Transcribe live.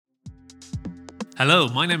Hello,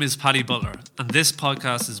 my name is Paddy Butler, and this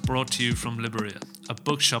podcast is brought to you from Liberia, a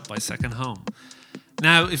bookshop by Second Home.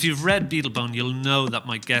 Now, if you've read Beatlebone, you'll know that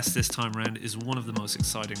my guest this time around is one of the most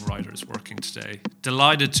exciting writers working today.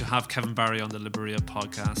 Delighted to have Kevin Barry on the Liberia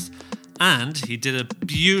podcast, and he did a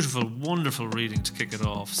beautiful, wonderful reading to kick it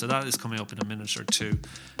off, so that is coming up in a minute or two.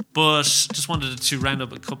 But just wanted to round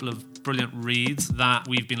up a couple of brilliant reads that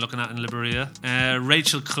we've been looking at in Liberia.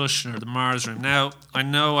 Rachel Kushner, The Mars Room. Now, I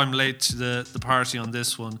know I'm late to the party on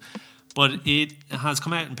this one, but it has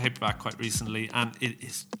come out in paperback quite recently, and it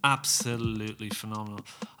is absolutely phenomenal.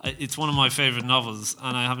 It's one of my favourite novels,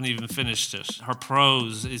 and I haven't even finished it. Her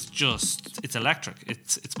prose is it's electric.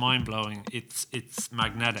 It's mind-blowing. It's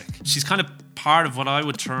magnetic. She's kind of part of what I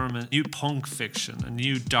would term a new punk fiction, a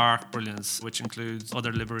new dark brilliance, which includes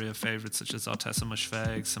other Liberia favourites such as Ottessa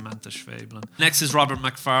Moshfegh, Samantha Schweblin. Next is Robert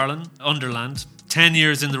Macfarlane, Underland. 10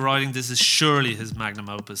 years in the writing, this is surely his magnum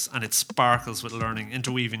opus, and it sparkles with learning,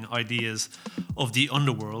 interweaving ideas of the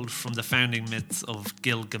underworld from the founding myths of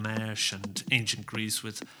Gilgamesh and ancient Greece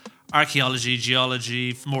with archaeology,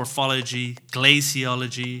 geology, morphology,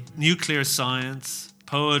 glaciology, nuclear science,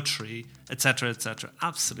 poetry, etc., etc.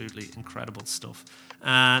 Absolutely incredible stuff.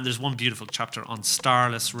 And there's one beautiful chapter on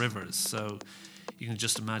starless rivers, so you can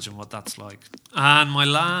just imagine what that's like. And my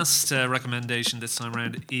last recommendation this time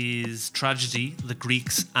around is Tragedy, The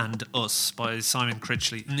Greeks and Us by Simon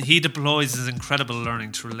Critchley. And he deploys his incredible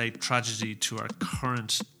learning to relate tragedy to our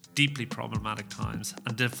current deeply problematic times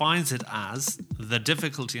and defines it as the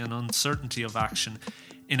difficulty and uncertainty of action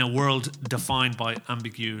in a world defined by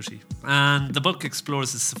ambiguity. And the book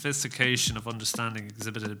explores the sophistication of understanding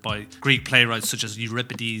exhibited by Greek playwrights such as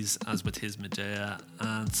Euripides, as with his Medea,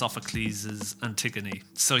 and Sophocles' Antigone.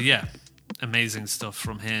 So yeah, amazing stuff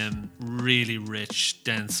from him. Really rich,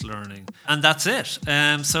 dense learning. And that's it.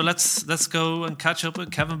 So let's go and catch up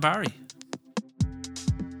with Kevin Barry.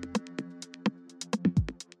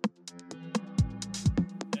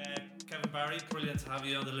 Barry, brilliant to have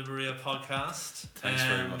you on the Liberia podcast. Thanks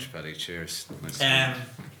very much, Paddy. Cheers. Nice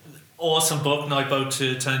awesome book, Night Boat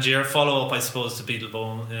to Tangier. Follow up, I suppose, to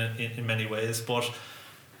Beatlebone in many ways, but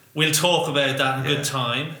we'll talk about that in good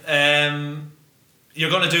time. You're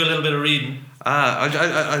going to do a little bit of reading.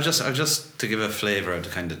 I'll just to give a flavour of the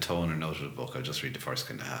kind of tone and note of the book, I'll just read the first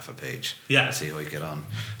kind of half a page. Yeah. See how I get on.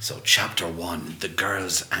 So, Chapter 1, The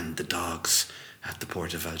Girls and the Dogs, at the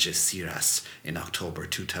port of Algeciras in October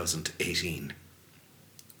 2018.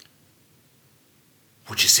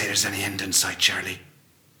 Would you say there's any end in sight, Charlie?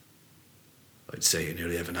 I'd say you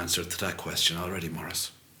nearly have an answer to that question already,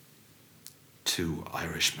 Morris. 2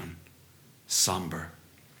 Irishmen, sombre,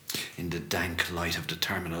 in the dank light of the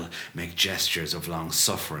terminal, make gestures of long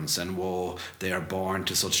sufferance and woe. They are born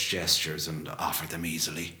to such gestures and offer them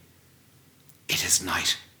easily. It is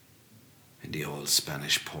night in the old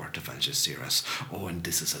Spanish port of Algeciras. Oh, and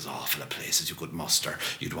this is as awful a place as you could muster.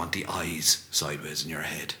 You'd want the eyes sideways in your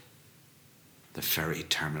head. The ferry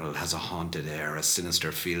terminal has a haunted air, a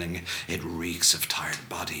sinister feeling. It reeks of tired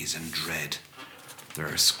bodies and dread. There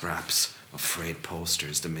are scraps of frayed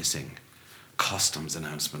posters, the missing, customs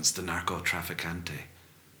announcements, the narco-trafficante.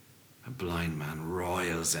 A blind man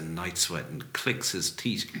roils in night sweat and clicks his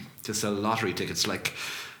teeth to sell lottery tickets like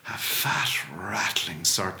a fat, rattling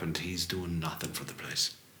serpent. He's doing nothing for the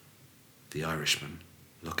place. The Irishmen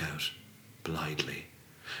look out blithely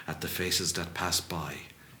at the faces that pass by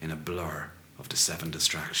in a blur of the 7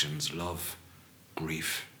 distractions: love,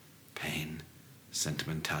 grief, pain,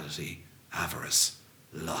 sentimentality, avarice,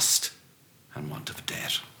 lust, and want of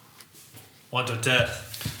death. Want of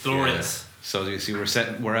death. Glorious. Yeah. So you see,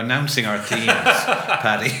 we're announcing our themes,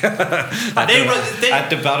 Paddy. At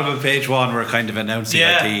the bottom of page 1, we're kind of announcing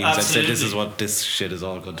our themes. Absolutely. And said this is what this shit is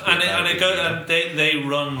all going to be about. They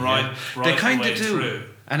run right they kind of do. Through.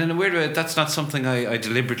 And in a weird way, that's not something I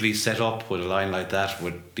deliberately set up with a line like that,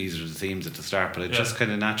 with these are the themes at the start, but it just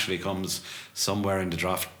kind of naturally comes somewhere in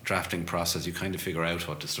the drafting process. You kind of figure out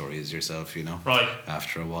what the story is yourself, you know, right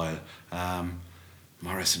after a while.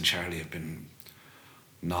 Morris and Charlie have been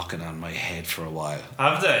knocking on my head for a while.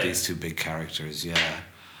 Have they? These 2 big characters, yeah.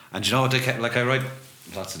 And you know what, I write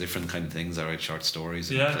lots of different kind of things. I write short stories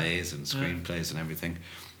and plays and screenplays and everything.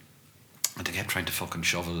 And they kept trying to fucking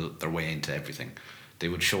shovel their way into everything. They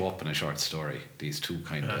would show up in a short story, these 2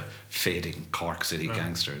 kind of fading Cork City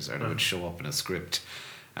gangsters, or they would show up in a script,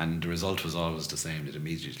 and the result was always the same. They'd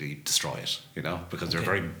immediately destroy it, you know, because they're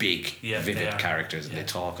very big, vivid characters, and they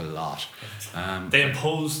talk a lot. They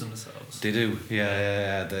impose themselves. They do,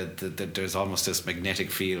 yeah. There's almost this magnetic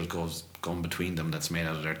field going between them that's made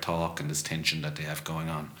out of their talk and this tension that they have going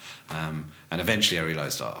on. And eventually I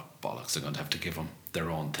realised, oh, bollocks, I'm going to have to give them their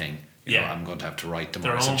own thing. You Yeah. know, I'm going to have to write the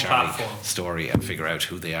Their Morris own and Charlie platform. story and figure out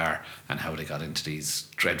who they are and how they got into these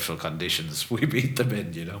dreadful conditions we meet them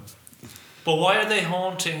in, you know. But why are they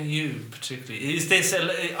haunting you particularly? Is this?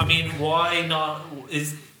 I mean, why not?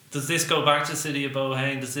 Does this go back to City of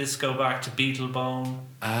Bohane? Does this go back to Beatlebone?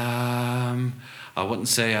 I wouldn't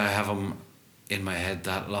say I have them in my head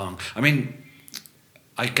that long. I mean,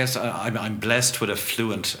 I guess I'm blessed with a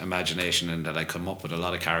fluent imagination in that I come up with a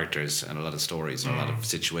lot of characters and a lot of stories and a lot of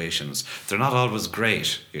situations. They're not always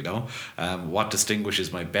great, you know. What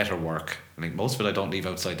distinguishes my better work, I think most of it I don't leave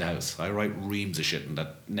outside the house. I write reams of shit and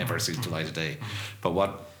that never sees the light of day. But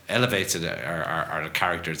what elevates it are the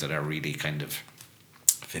characters that are really kind of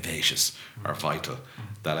vivacious or vital,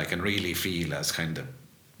 that I can really feel as kind of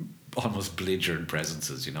almost belligerent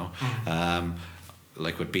presences, you know.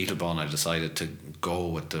 Like with Beatlebone, I decided to go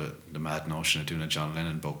with the mad notion of doing a John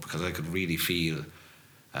Lennon book because I could really feel,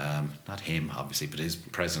 not him obviously, but his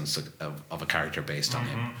presence of a character based on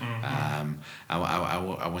him.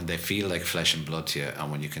 And when they feel like flesh and blood to you, and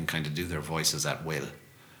when you can kind of do their voices at will,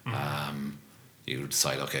 you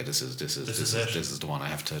decide, okay, this is the one I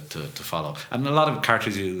have to follow. And a lot of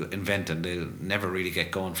characters you invent and they'll never really get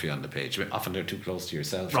going for you on the page. Often they're too close to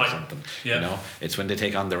yourself or something. Yeah. You know, it's when they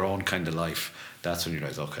take on their own kind of life. That's when you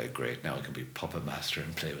realize, okay, great, now I can be puppet master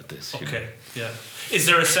and play with this. Okay, you know? yeah. Is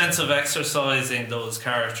there a sense of exercising those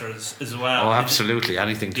characters as well? Oh, absolutely.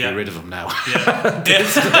 Anything to get rid of them now. Yeah. You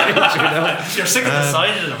know? You're sick of the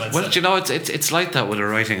sight of them. Well, you know, it's like that with a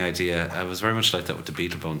writing idea. I was very much like that with the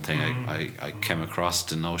Beatlebone thing. I came across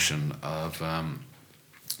the notion of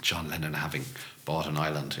John Lennon having bought an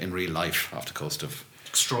island in real life off the coast of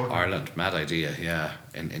Ireland. Mad idea, yeah,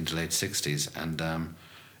 in the late 60s. And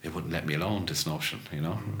it wouldn't let me alone, this notion, you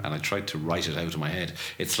know. And I tried to write it out of my head.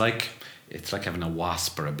 It's like having a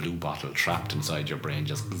wasp or a blue bottle trapped inside your brain,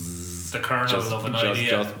 just the kernel of an idea,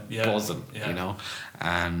 just buzzing, you know.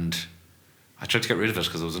 And I tried to get rid of it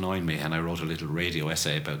because it was annoying me, and I wrote a little radio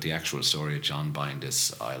essay about the actual story of John buying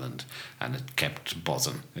this island, and it kept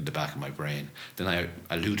buzzing in the back of my brain. Then I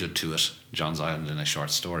alluded to it, John's Island, in a short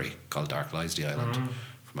story called Dark Lies the Island,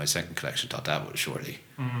 for my second collection. Thought that would surely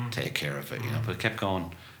take care of it, you know. But it kept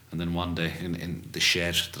going. And then one day in the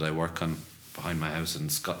shed that I work on behind my house in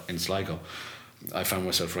Sligo, I found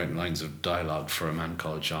myself writing lines of dialogue for a man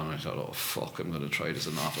called John. And I thought, oh fuck, I'm going to try this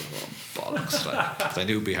and not bollocks. Like, I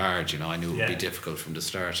knew it'd be hard, you know. I knew it would be difficult from the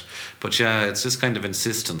start. But yeah, it's this kind of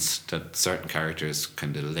insistence that certain characters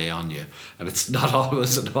kind of lay on you, and it's not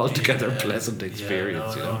always an altogether pleasant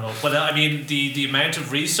experience, you know. No. But I mean, the amount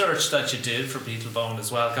of research that you did for Beatlebone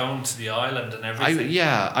as well, going to the island and everything.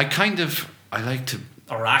 I like to.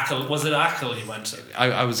 Or Achill, was it Achill you went to?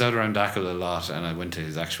 I was out around Achill a lot, and I went to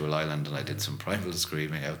his actual island, and I did some primal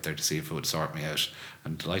screaming out there to see if it would sort me out.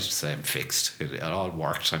 I'm delighted to say I'm fixed. It all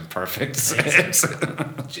worked. I'm perfect.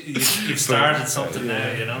 You've started something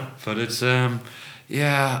now, you know. But it's I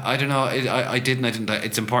don't know. I didn't.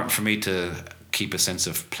 It's important for me to keep a sense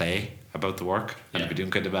of play about the work, and to be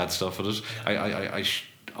doing kind of bad stuff with it. Yeah.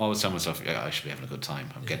 I always tell myself, I should be having a good time.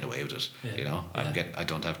 I'm getting away with it, you know. I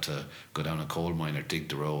don't have to go down a coal mine or dig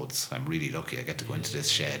the roads. I'm really lucky. I get to go into this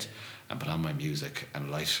shed and put on my music and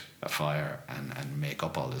light a fire and make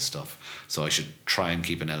up all this stuff. So I should try and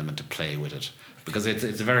keep an element of play with it, because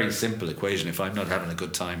it's a very simple equation. If I'm not having a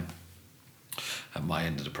good time at my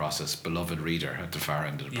end of the process, beloved reader at the far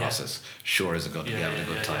end of the process sure isn't going to be having a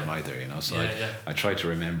good time either, you know. So I try to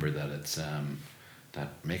remember that it's that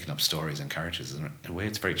making up stories and characters, in a way,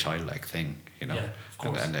 it's a very childlike thing, you know. Of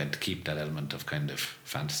course. And to keep that element of kind of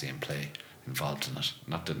fantasy and play involved in it,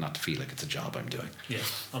 not to feel like it's a job I'm doing. Yeah.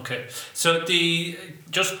 Okay. So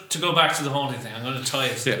just to go back to the haunting thing, I'm going to tie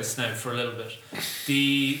it to this now for a little bit.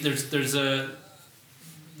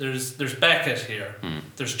 There's Beckett here.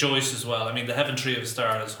 There's Joyce as well. I mean, the Heaventree of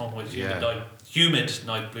Stars, home with humid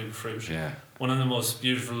night blue fruit. Yeah. One of the most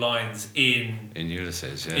beautiful lines in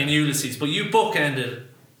Ulysses. Yeah. In Ulysses, but you bookended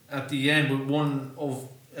at the end with one of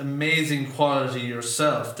amazing quality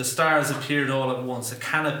yourself. The stars appeared all at once, a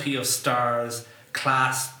canopy of stars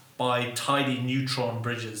clasped by tidy neutron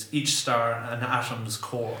bridges, each star an atom's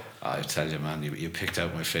core. I tell you, man, you picked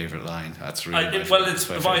out my favourite line. That's really it's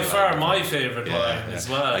by far my favourite line as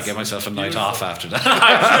well. I gave myself a night off after that.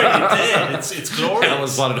 I'm sure you did. It's glorious. That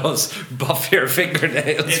was one of those buff your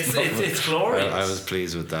fingernails. It's glorious. I was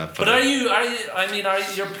pleased with that. But are you?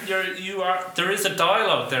 There is a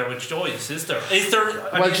dialogue there with Joyce, is there?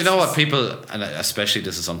 Well, do you know what, people, and especially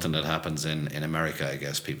this is something that happens in America, I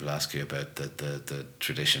guess, people ask you about the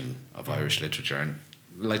tradition of Irish literature, and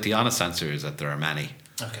like the honest answer is that there are many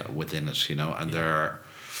within it, you know, and there are,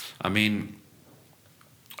 I mean,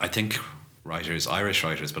 I think writers, Irish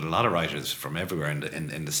writers, but a lot of writers from everywhere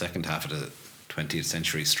in the second half of the 20th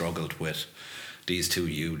century struggled with these two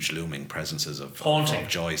huge looming presences of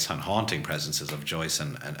Joyce, and haunting presences of Joyce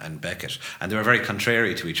and Beckett. And they were very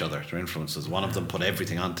contrary to each other, their influences. One of them put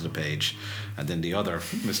everything onto the page, and then the other,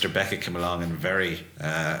 Mr. Beckett, came along and very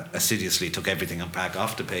assiduously took everything back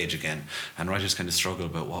off the page again. And writers kind of struggle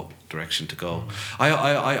about what direction to go.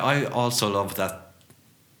 I also love that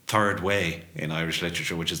third way in Irish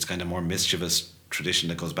literature, which is kind of more mischievous tradition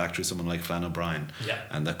that goes back through someone like Flann O'Brien,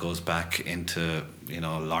 and that goes back into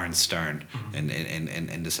Lawrence Stern in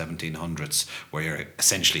the 1700s, where you're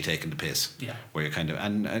essentially taking the piss, where you're kind of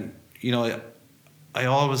and I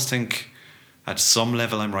always think at some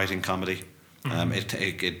level I'm writing comedy.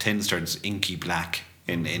 It tends towards inky black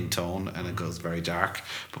in tone, and it goes very dark,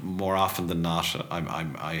 but more often than not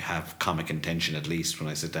I have comic intention, at least when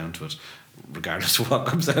I sit down to it, regardless of what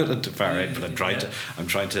comes out at the far end. But I'm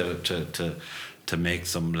trying to make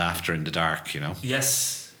some laughter in the dark,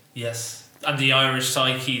 Yes. And the Irish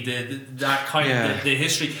psyche, that kind of the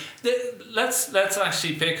history. Let's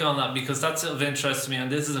actually pick on that, because that's of interest to me,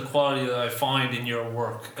 and this is a quality that I find in your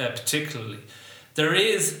work particularly. There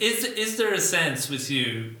is there a sense with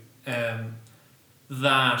you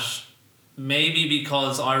that maybe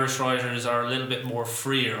because Irish writers are a little bit more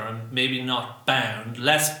freer and maybe not bound,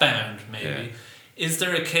 less bound maybe, is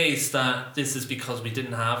there a case that this is because we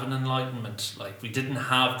didn't have an enlightenment, like we didn't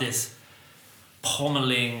have this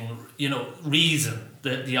pummeling, reason,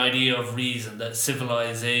 the idea of reason, that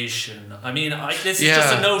civilization? I mean, this is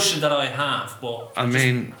just a notion that I have, but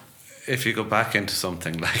if you go back into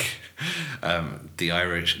something like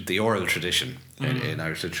the oral tradition in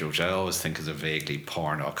Irish literature, which I always think is a vaguely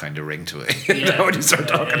porno kind of ring to it, when you start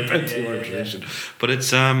talking about the oral tradition. But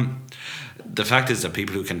it's the fact is that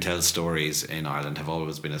people who can tell stories in Ireland have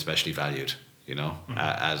always been especially valued,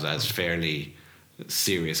 as fairly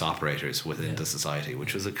serious operators within the society,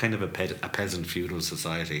 which was a kind of a peasant feudal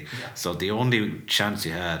society. So the only chance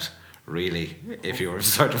you had, really, if you were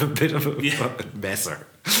sort of a bit of a messer,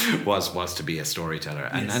 was to be a storyteller.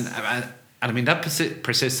 And I mean that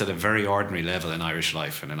persists at a very ordinary level in Irish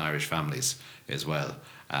life and in Irish families as well.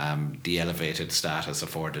 The elevated status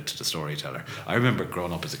afforded to the storyteller. I remember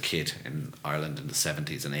growing up as a kid in Ireland in the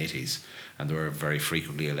 70s and 80s, and there were very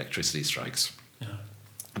frequently electricity strikes.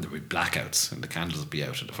 And there would be blackouts, and the candles would be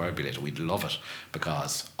out and the fire would be lit. We'd love it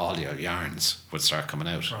because all your yarns would start coming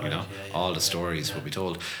out, all the stories would be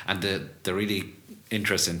told. And the really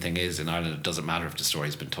interesting thing is, in Ireland, it doesn't matter if the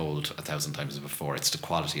story's been told 1,000 times before, it's the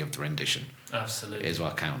quality of the rendition. Absolutely. Is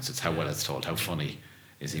what counts. It's how well it's told, how funny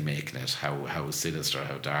is he making it, how sinister,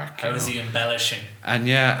 how dark. How is he embellishing? And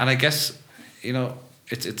and I guess,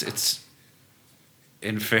 it's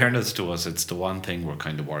in fairness to us, it's the one thing we're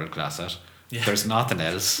kind of world class at. There's nothing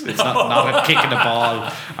else. It's not a kick in the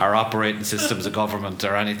ball, our operating systems of government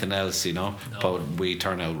or anything else, No. But we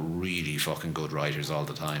turn out really fucking good writers all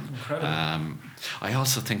the time. Incredible. I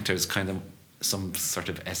also think there's kind of some sort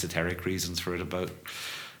of esoteric reasons for it about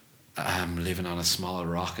living on a small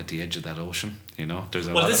rock at the edge of that ocean. There's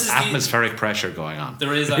a lot of atmospheric pressure going on.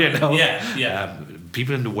 There is,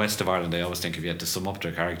 people in the west of Ireland, I always think if you had to sum up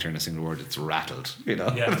their character in a single word, it's rattled.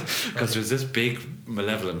 Because there's this big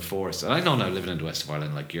malevolent force. And I know now, living in the west of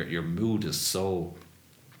Ireland, like your mood is so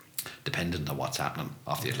dependent on what's happening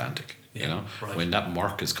off the Atlantic. When that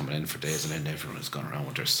murk is coming in for days, and then everyone is going around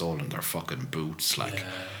with their soul in their fucking boots, like.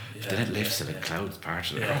 Then it lifts and the clouds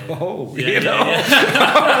part of it.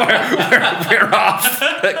 We're off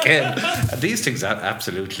again. And these things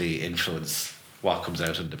absolutely influence what comes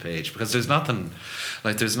out on the page, because there's nothing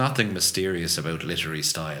mysterious about literary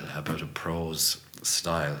style, about a prose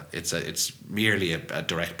style. It's merely a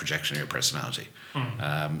direct projection of your personality.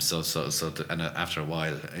 And after a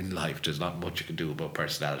while in life, there's not much you can do about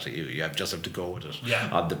personality. You just have to go with it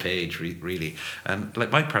on the page, really. And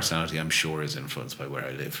like my personality, I'm sure, is influenced by where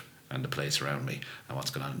I live and the place around me and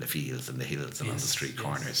what's going on in the fields and the hills and on the street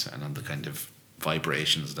corners and on the kind of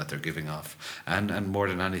vibrations that they're giving off, and more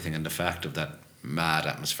than anything in the fact of that mad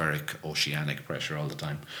atmospheric oceanic pressure all the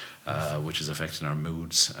time, which is affecting our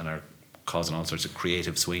moods and are causing all sorts of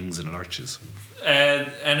creative swings and lurches.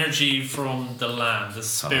 Energy from the land, the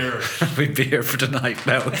spirit. We'd be here for the night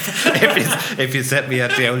now. if you set me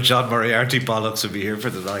at the old John Moriarty bollocks, we'd be here for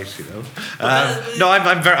the night.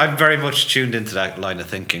 I'm very much tuned into that line of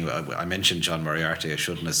thinking. I mentioned John Moriarty. I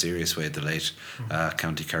should, in a serious way, the late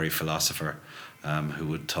County Kerry philosopher, who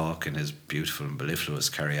would talk in his beautiful and mellifluous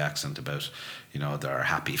Kerry accent about, there are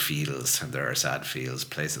happy fields and there are sad fields.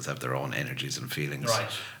 Places have their own energies and feelings. Right.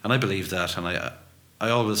 And I believe that, and I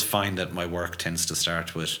always find that my work tends to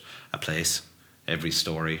start with a place every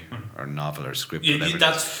story or novel or script. Yeah, whatever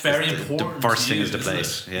that's very important. The first thing you, is the isn't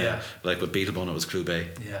place. it? Yeah. Like with Beatlebone, it was Clue Bay.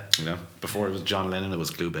 Yeah. You know, before it was John Lennon, it was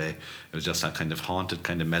Clue Bay. It was just that kind of haunted,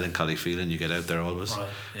 kind of melancholy feeling you get out there always. Right.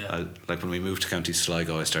 Yeah. Like when we moved to County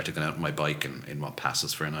Sligo, I started going out on my bike in what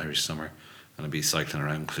passes for an Irish summer, and I'd be cycling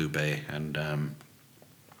around Clue Bay, and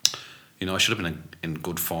you know, I should have been in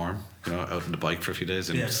good form, you know, out on the bike for a few days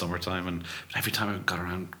in summertime, and every time I got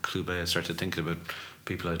around Clue Bay, I started thinking about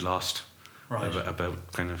people I'd lost,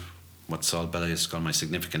 about kind of what Saul Bella used to call my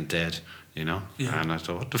significant dead, you know, and I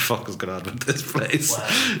thought, what the fuck is going on with this place,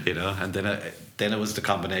 you know, and then it was the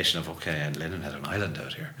combination of, okay, and Lennon had an island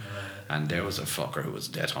out here, and there was a fucker who was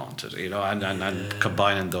dead haunted, you know, and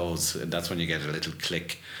combining those, that's when you get a little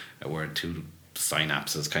click where two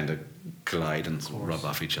synapses kind of collide and rub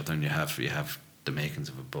off each other, and you have the makings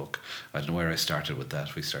of a book. I don't know where I started with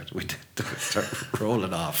that. We start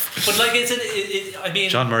rolling off. But like, I mean,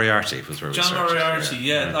 John Moriarty was where we started. John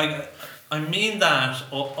Moriarty, like, I mean that.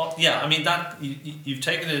 I mean that. You've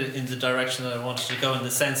taken it in the direction that I wanted to go, in the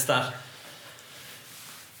sense that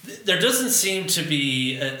there doesn't seem to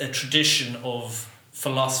be a tradition of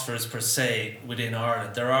philosophers per se within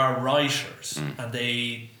Ireland. There are writers, and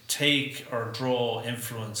they take or draw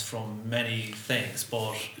influence from many things,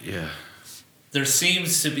 but there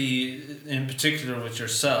seems to be, in particular with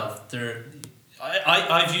yourself,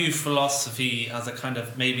 I view philosophy as a kind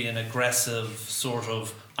of maybe an aggressive sort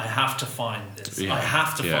of, I have to find this, I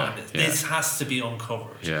have to find it, this has to be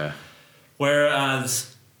uncovered.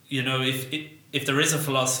 Whereas, you know, if there is a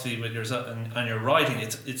philosophy with yourself and you're writing,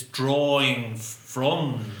 it's drawing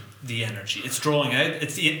from the energy, it's drawing out,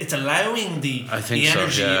 it's allowing the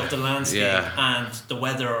energy of the landscape and the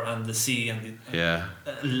weather and the sea and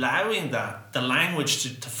allowing the language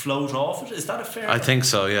to float off it. Is that a fair? I think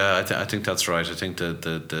so. Yeah, I think that's right. I think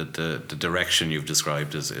the direction you've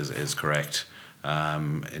described is correct.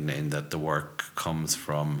 In that the work comes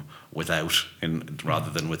from without,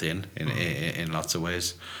 rather than within, in lots of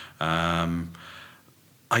ways. I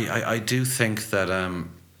do think that.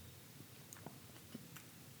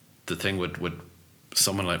 The thing with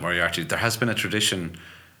someone like Moriarty, there has been a tradition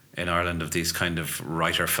in Ireland of these kind of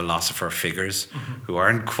writer-philosopher figures who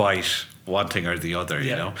aren't quite one thing or the other,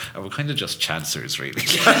 you know, and we're kind of just chancers, really.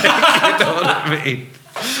 You know what I mean?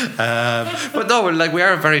 But no, we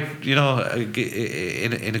are very, you know,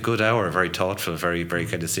 in a good hour, very thoughtful, very, very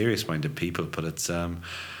kind of serious-minded people. But it's, I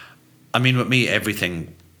mean, with me,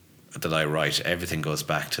 everything that I write, everything goes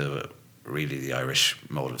back to really the Irish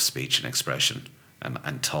mode of speech and expression.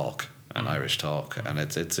 And talk and Irish talk, and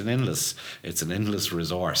it's an endless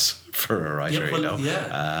resource for a writer, you know.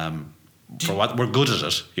 For what we're good at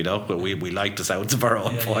it, you know, but we like the sounds of our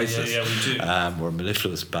own voices. Yeah, we do. We're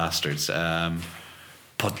mellifluous bastards.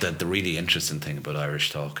 But the really interesting thing about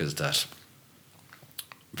Irish talk is that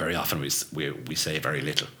very often we say very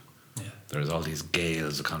little. There's all these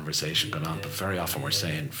gales of conversation going on, but very often we're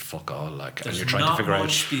saying fuck all, like, and you're trying to figure out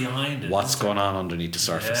what's going on underneath the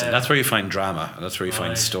surface, and that's where you find drama, and that's where you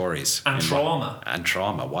find stories and trauma.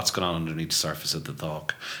 What's going on underneath the surface of the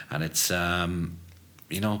talk, and it's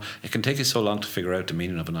you know, it can take you so long to figure out the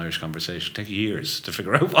meaning of an Irish conversation. It can take years to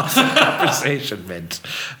figure out what the conversation meant,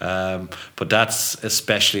 but that's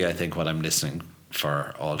especially, I think, what I'm listening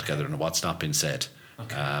for altogether, and what's not been said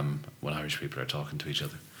when Irish people are talking to each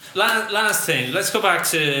other. Last thing, let's go back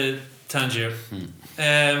to Tangier.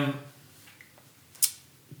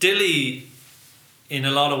 Dilly, in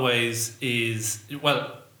a lot of ways, is,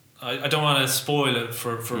 well, I don't want to spoil it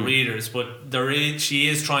for readers, but she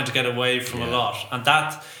is trying to get away from a lot, and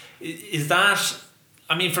that is that.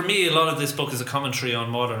 I mean, for me, a lot of this book is a commentary on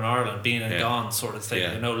modern Ireland, being and gone, sort of thing.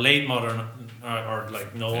 You know, late modern or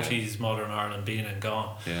like noughties modern Ireland, being and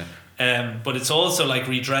gone. But it's also like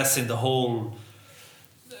redressing the whole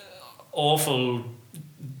awful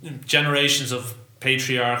generations of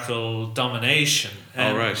patriarchal domination.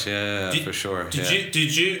 For sure.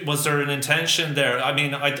 Did you? Was there an intention there? I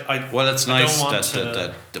mean, well, it's nice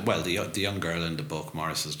that the young girl in the book,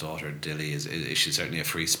 Morris's daughter, Dilly, is she's certainly a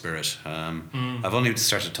free spirit. I've only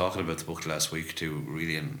started talking about the book last week too,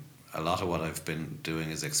 really, and a lot of what I've been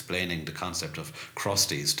doing is explaining the concept of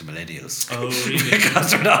crusties to millennials. Oh, really?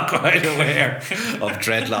 Because they're not quite aware of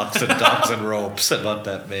dreadlocks and dogs and ropes and what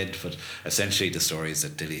that meant. But essentially, the story is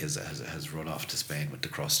that Dilly has run off to Spain with the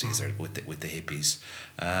crusties or with the hippies,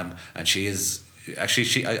 and she is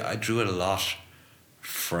actually I drew it a lot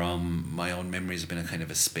from my own memories of being a kind of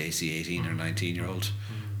a spacey 18 or 19-year-old.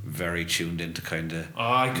 Very tuned into kind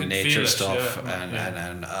of nature stuff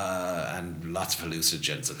and lots of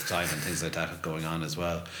hallucinogens at the time and things like that going on as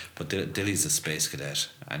well. But Dilly's a space cadet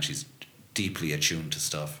and she's deeply attuned to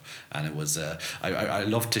stuff, and it was I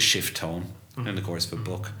love to shift tone in the course of a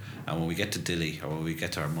book, and when we get to Dilly or when we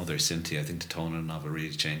get to our mother Cynthia, I think the tone of the novel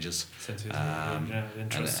really changes. Cynthia's an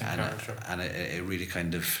interesting character, and it really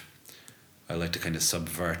kind of, I like to kind of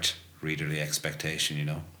subvert readerly expectation, you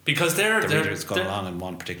know, because the reader's gone along in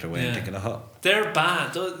one particular way and thinking, they're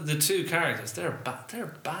bad. The two characters, they're bad.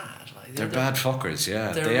 Like, they're bad fuckers.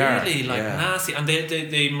 Yeah, they're really nasty, and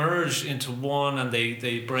they merge into one, and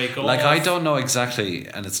they break off. Like, I don't know exactly,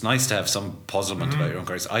 and it's nice to have some puzzlement about your own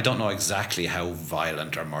characters. I don't know exactly how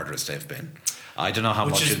violent or murderous they've been. I don't know how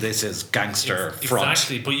much of this is gangster front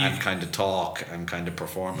and kind of talk and kind of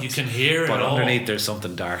performance. You can hear it but all. underneath there's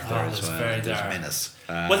something dark there as well. Very there's dark. menace.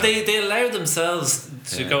 Well, they allow themselves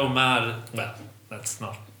to go mad. Well, let's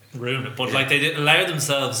not ruin it, but like they allow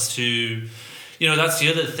themselves to, you know, that's the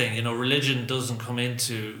other thing. You know, religion doesn't come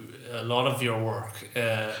into a lot of your work.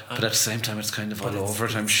 But at the same time, it's kind of all over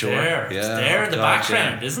it, I'm sure. It's there in the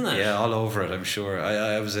background, isn't it? Yeah, all over it, I'm sure.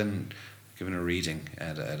 I was giving a reading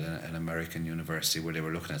at an American university where they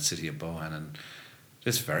were looking at City of Bohan, and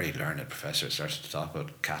this very learned professor started to talk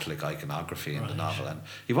about Catholic iconography in the novel, and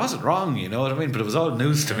he wasn't wrong, you know what I mean, but it was all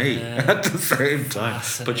news to me at the same time.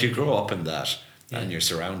 But you grow up in that, and you're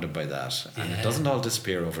surrounded by that, and it doesn't all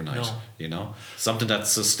disappear overnight. You know, something that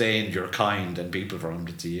sustained your kind and people for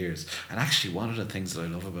hundreds of years. And actually, one of the things that I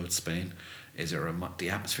love about Spain is the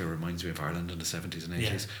atmosphere reminds me of Ireland in the 70s and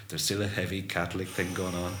 80s. There's still a heavy Catholic thing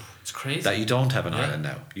going on. It's crazy. That you don't have in Ireland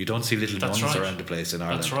now. You don't see little nuns around the place in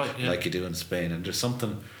Ireland like you do in Spain. And there's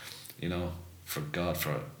something, you know, for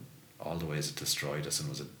all the ways it destroyed us and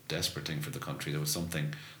was a desperate thing for the country, there was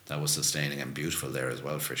something that was sustaining and beautiful there as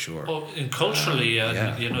well, for sure. Well, and culturally,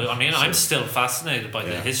 you know, I mean, I'm still fascinated by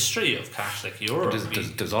the history of Catholic Europe.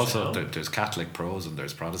 There's also there's Catholic prose and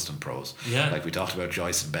there's Protestant prose. Yeah, like we talked about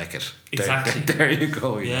Joyce and Beckett. Exactly. There you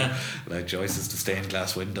go. You know? Like Joyce's the stained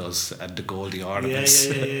glass windows and the goldy ornaments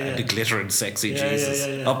and the glittering sexy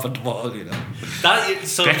Jesus up on the wall. You know,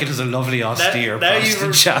 Beckett is a lovely austere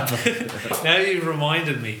Protestant chapel. Now you've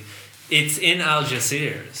reminded me. It's in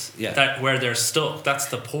Algeciras that where they're stuck. That's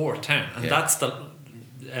the port town, and that's the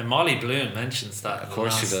Molly Bloom mentions that. Of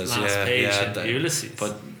course, she does. Last page in Ulysses.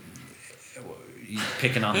 But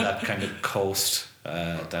picking on that kind of coast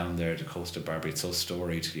down there, the coast of Barbary, it's so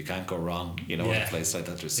storied. You can't go wrong. You know, in a place like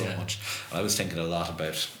that, there's so much. I was thinking a lot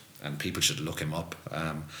about, and people should look him up.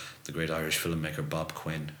 The great Irish filmmaker Bob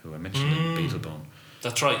Quinn, who I mentioned in Beatlebone.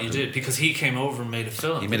 That's right, you did, because he came over and made a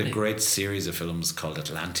film. He made a great series of films called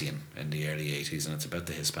Atlantean in the early 80s, and it's about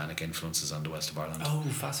the Hispanic influences on the west of Ireland. Oh,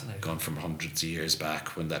 fascinating. Gone from hundreds of years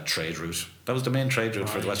back when that trade route, that was the main trade route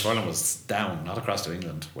for the west of Ireland, was down, not across to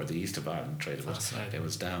England, where the east of Ireland traded with. It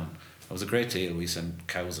was down. It was a great deal. We sent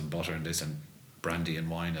cows and butter, and they sent brandy and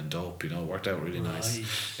wine and dope, you know, it worked out really nice.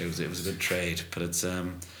 It was a good trade, but it's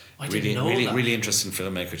really interesting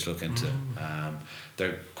filmmaker to look into.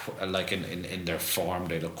 They're like in their form,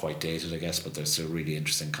 they look quite dated, I guess, but there's still really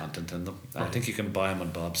interesting content in them. I think you can buy them on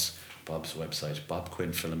Bob's website. Bob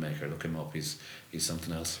Quinn filmmaker, look him up. He's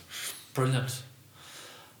something else. Brilliant.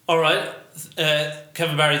 All right,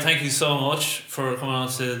 Kevin Barry, thank you so much for coming on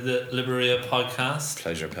to the Libreria podcast.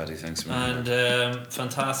 Pleasure, Paddy. Thanks, man. And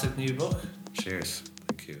fantastic new book. Cheers.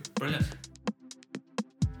 Thank you. Brilliant.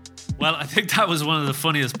 Well, I think that was one of the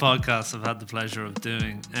funniest podcasts I've had the pleasure of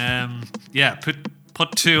doing.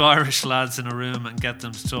 Put two Irish lads in a room and get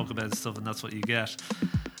them to talk about stuff, and that's what you get.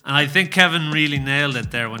 And I think Kevin really nailed it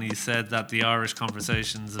there when he said that the Irish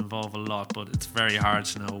conversations involve a lot, but it's very hard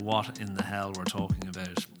to know what in the hell we're talking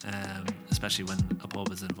about, especially when a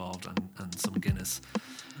pub is involved and some Guinness.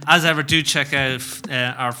 As ever, do check out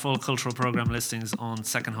our full cultural programme listings on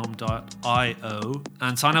secondhome.io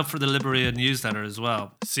and sign up for the Libreria newsletter as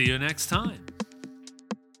well. See you next time.